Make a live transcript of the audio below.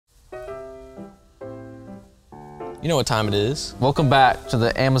You know what time it is. Welcome back to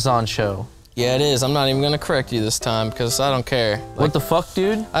the Amazon show. Yeah, it is. I'm not even gonna correct you this time because I don't care. Like, what the fuck,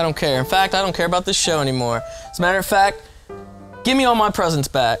 dude? I don't care. In fact, I don't care about this show anymore. As a matter of fact, give me all my presents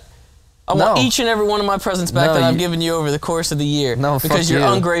back. I want each and every one of my presents back that I've given you over the course of the year. No, because fuck you're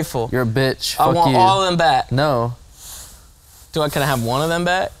you. ungrateful. You're a bitch. I want all of them back. No. Can I have one of them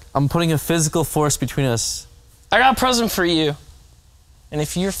back? I'm putting a physical force between us. I got a present for you. And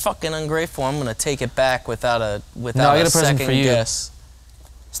if you're fucking ungrateful, I'm gonna take it back without a I got a present for you. guess.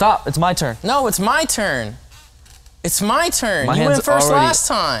 Stop, it's my turn. No, it's my turn. It's my turn. My you hand's went first already... last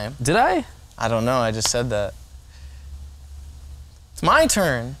time. Did I? I don't know, I just said that. It's my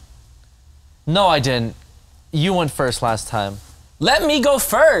turn. No, I didn't. You went first last time. Let me go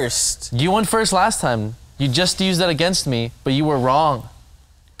first. You went first last time. You just used that against me, but you were wrong.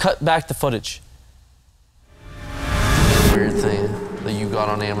 Cut back the footage. Weird thing that you got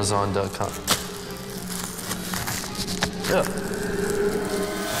on Amazon.com. Yeah.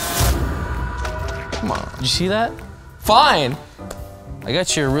 Come on. Did you see that? Fine. I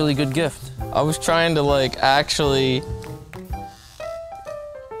got you a really good gift. I was trying to like actually...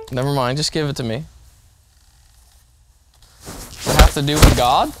 Never mind, just give it to me. Does it have to do with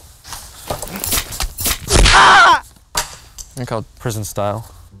God? Ah! They're called prison style.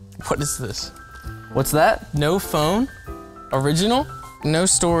 What is this? What's that? No phone? Original? No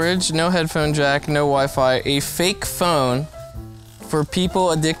storage, no headphone jack, no Wi-Fi. A fake phone for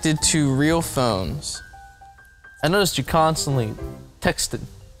people addicted to real phones. I noticed you constantly texted.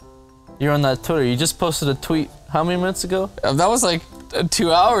 You're on that Twitter. You just posted a tweet how many minutes ago? That was like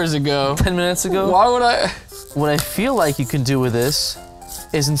 2 hours ago. 10 minutes ago? Why would I? What I feel like you can do with this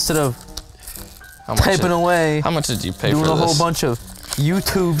is instead of typing away, how much did you pay for doing this? a whole bunch of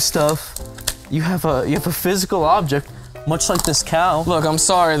YouTube stuff, you have a physical object, much like this cow. Look, I'm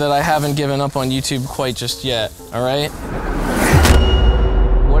sorry that I haven't given up on YouTube quite just yet, all right?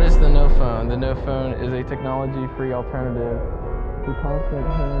 What is the no phone? The no phone is a technology-free alternative to constant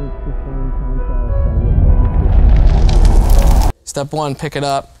hand-to-phone contact. Step 1, pick it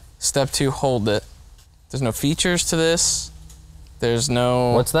up. Step 2, hold it. There's no features to this. There's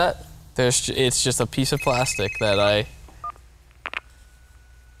no... What's that? It's just a piece of plastic that I...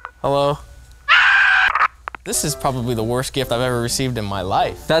 Hello? This is probably the worst gift I've ever received in my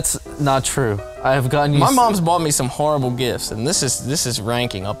life. That's not true. I have gotten you... My mom's bought me some horrible gifts, and this is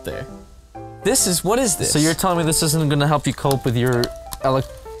ranking up there. What is this? So you're telling me this isn't gonna help you cope with your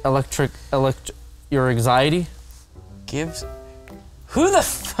your anxiety? Who the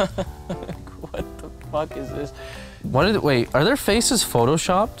fuck? What the fuck is this? Wait, are their faces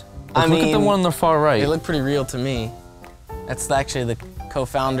photoshopped? Like, look at the one on the far right. They look pretty real to me. That's actually the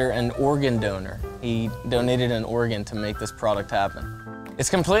co-founder and organ donor. He donated an organ to make this product happen. It's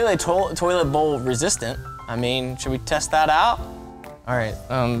completely toilet bowl resistant. I mean, should we test that out? All right,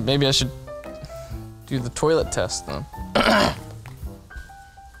 maybe I should do the toilet test then.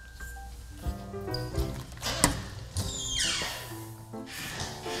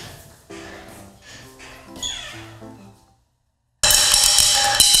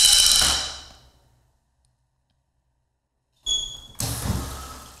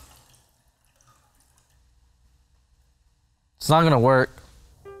 It's not gonna work.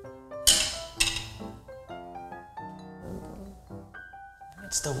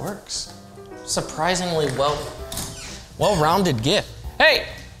 It still works. Surprisingly well-rounded gift. Hey,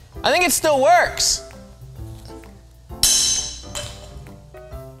 I think it still works.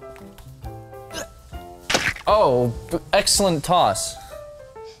 Oh, excellent toss.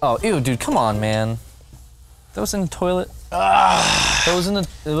 Oh, ew, dude, come on, man. That was in the toilet. It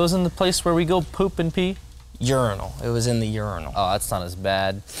was in the place where we go poop and pee. Urinal. It was in the urinal. Oh, that's not as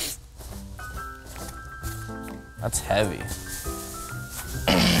bad. That's heavy.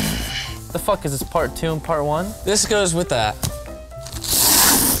 The fuck is this, part 2 and part 1? This goes with that.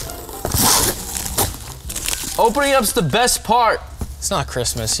 Opening up's the best part. It's not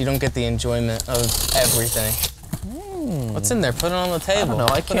Christmas. You don't get the enjoyment of everything. What's in there? Put it on the table. I don't know.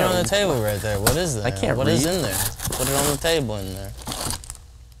 I can't. Put it on the table right there. What is that? I can't What read. is in there? Put it on the table in there.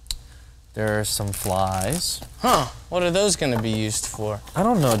 There are some flies. Huh. What are those gonna be used for? I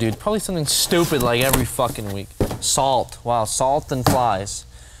don't know, dude. Probably something stupid like every fucking week. Salt. Wow, salt and flies.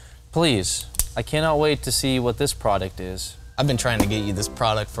 Please. I cannot wait to see what this product is. I've been trying to get you this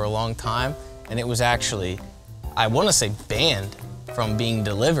product for a long time, and it was actually, I want to say, banned from being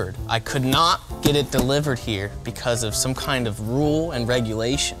delivered. I could not get it delivered here because of some kind of rule and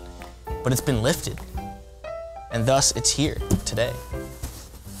regulation, but it's been lifted, and thus it's here today.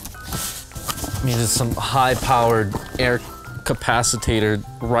 I mean, it's some high-powered air capacitated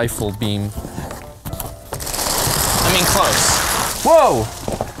rifle beam. I mean, close. Whoa!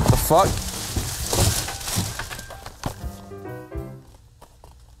 The fuck?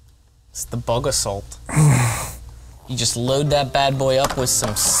 It's the bug assault. You just load that bad boy up with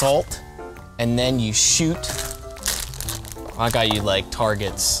some salt, and then you shoot. I got you like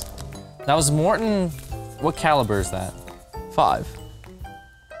targets. That was Morton. What caliber is that? 5.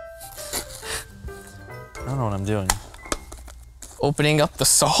 I don't know what I'm doing. Opening up the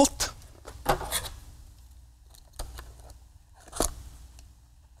salt?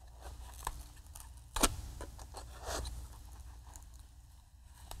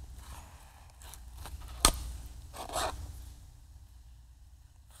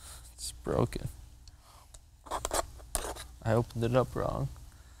 It's broken. I opened it up wrong.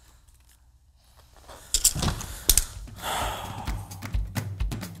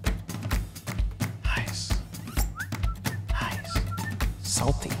 Nice. Nice.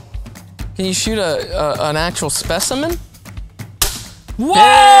 Salty. Can you shoot an actual specimen? Whoa!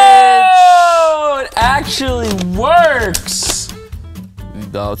 Bitch! It actually works!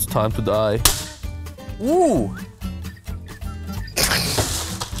 Now it's time to die. Ooh!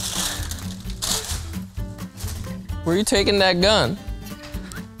 Where you taking that gun?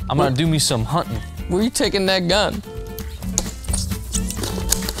 I'm gonna do me some hunting. Where you taking that gun?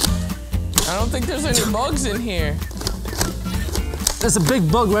 I don't think there's any bugs in here. There's a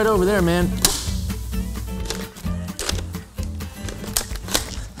big bug right over there, man.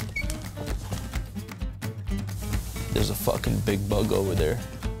 There's a fucking big bug over there.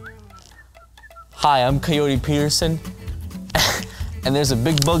 Hi, I'm Coyote Peterson, and there's a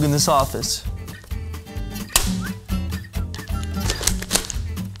big bug in this office.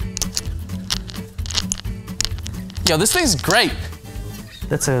 Yo, this thing's great.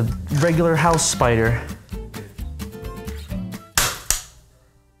 That's a regular house spider.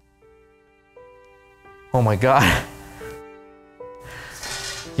 Oh my god.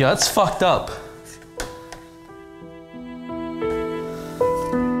 Yo, that's fucked up.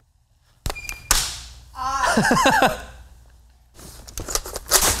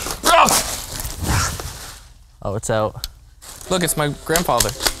 Oh, it's out. Look, it's my grandfather.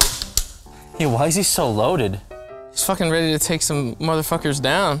 Hey, why is he so loaded? He's fucking ready to take some motherfuckers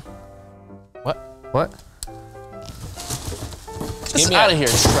down. What? What? Get Get me out of here,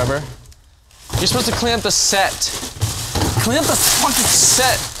 Trevor. You're supposed to clean up the set. Clean up the fucking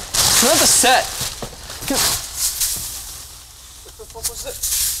set. Clean up the set. What the fuck was it?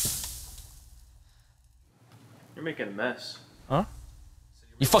 You're making a mess. Huh?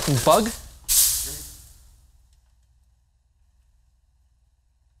 You fucking bug?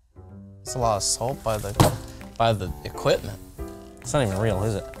 It's a lot of salt by the equipment. It's not even real,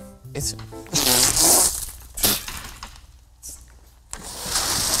 is it? It's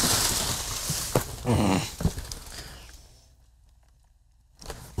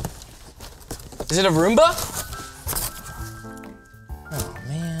Is it a Roomba? Oh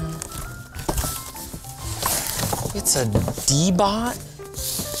man. It's a D-bot?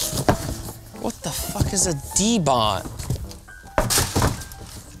 What the fuck is a D-bot?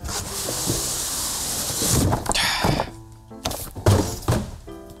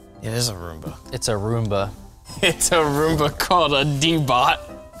 It is a Roomba. It's a Roomba. It's a Roomba called a D-bot.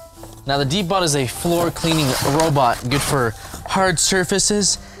 Now the D-bot is a floor cleaning robot good for hard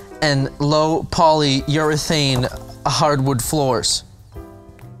surfaces and low polyurethane hardwood floors,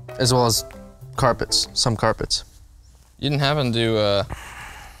 as well as carpets, some carpets. You didn't happen to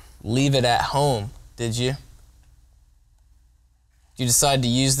leave it at home, did you? You decide to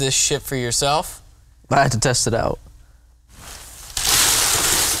use this shit for yourself? I had to test it out.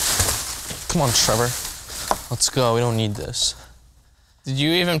 Come on, Trevor. Let's go, we don't need this. Did you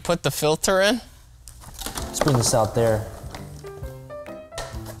even put the filter in? Let's bring this out there.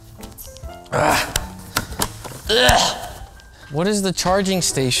 What is the charging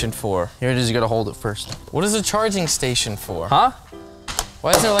station for? Here it is, you gotta hold it first. What is the charging station for? Huh?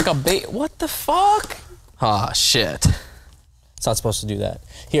 Why is there like a bait? What the fuck? Ah, shit. It's not supposed to do that.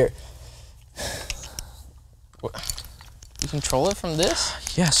 Here. You control it from this?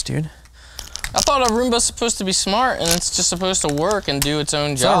 Yes, dude. I thought a Roomba's supposed to be smart and it's just supposed to work and do its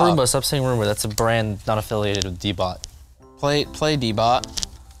own It's job. not Roomba, stop saying Roomba. That's a brand not affiliated with D-bot. Play D-bot.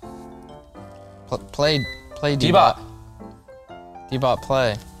 Play D-bot. D-bot. D-bot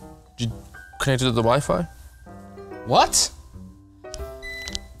play. Connected to the Wi-Fi? What?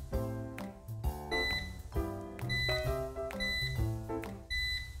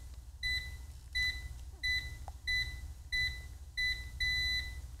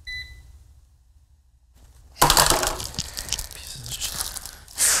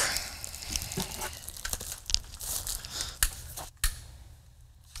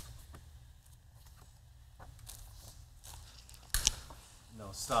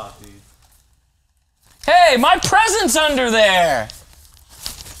 Stop, dude. Hey, my present's under there!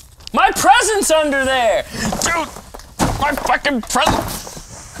 My present's under there! Dude, my fucking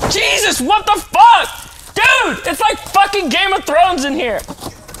present. Jesus, what the fuck? Dude, it's like fucking Game of Thrones in here.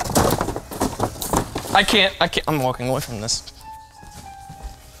 I can't, I'm walking away from this.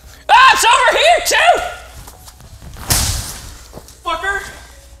 Ah, it's over here too! Fucker!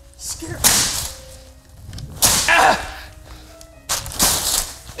 Scared. Ah!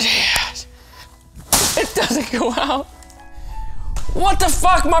 It doesn't go out. What the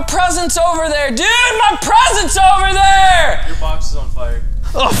fuck? My present's over there, dude! My present's over there! Your box is on fire.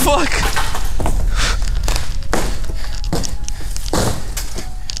 Oh, fuck.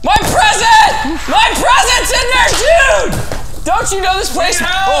 My present! My present's in there, dude! Don't you know this place? Help!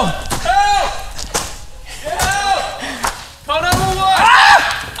 Oh. Help! Get help! Call 911! Ah!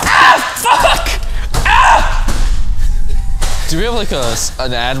 Ah! Fuck! Ah! Do we have like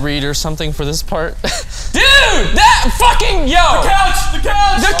an ad read or something for this part? Dude! That fucking, yo! The couch! The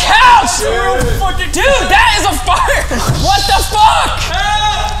couch! The couch! Dude, that is a fire! What the fuck?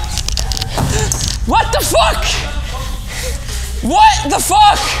 Help! What the fuck? What the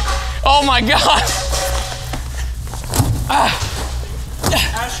fuck? Oh my god! Ah.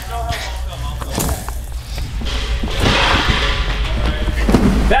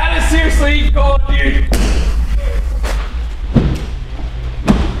 That is seriously cold, dude.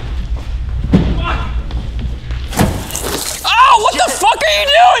 Oh, what the fuck are you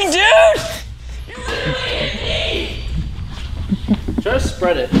doing, dude? Try to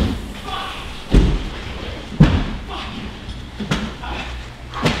spread it.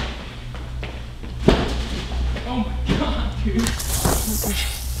 Oh my god, dude.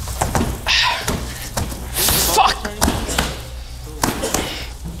 Fuck!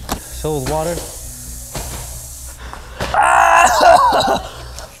 Fill with water.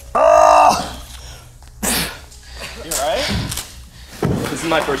 You alright? This is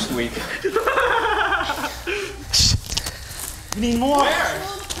my first week. You need more? Where?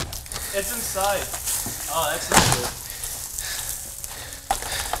 It's inside. Oh, that's not good.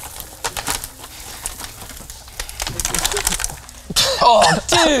 Oh,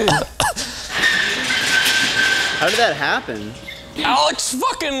 dude! How did that happen? Alex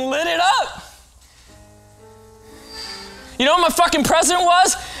fucking lit it up! You know what my fucking present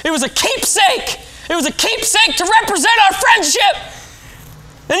was? It was a keepsake! It was a keepsake to represent our friendship!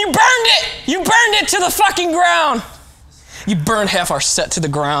 And you burned it! You burned it to the fucking ground! You burned half our set to the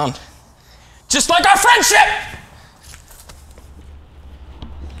ground. Just like our friendship!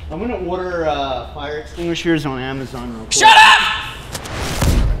 I'm gonna order fire extinguishers on Amazon real quick. Shut up!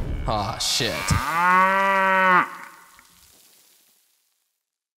 Aw, shit.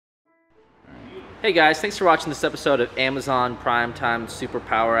 Hey guys, thanks for watching this episode of Amazon Primetime Super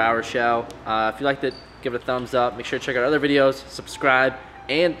Power Hour Show. If you liked it, give it a thumbs up. Make sure to check out other videos, subscribe,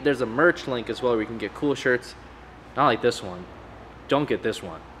 and there's a merch link as well where you can get cool shirts. Not like this one. Don't get this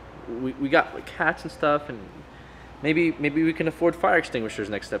one. We got like hats and stuff, and maybe we can afford fire extinguishers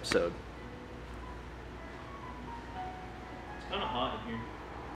next episode.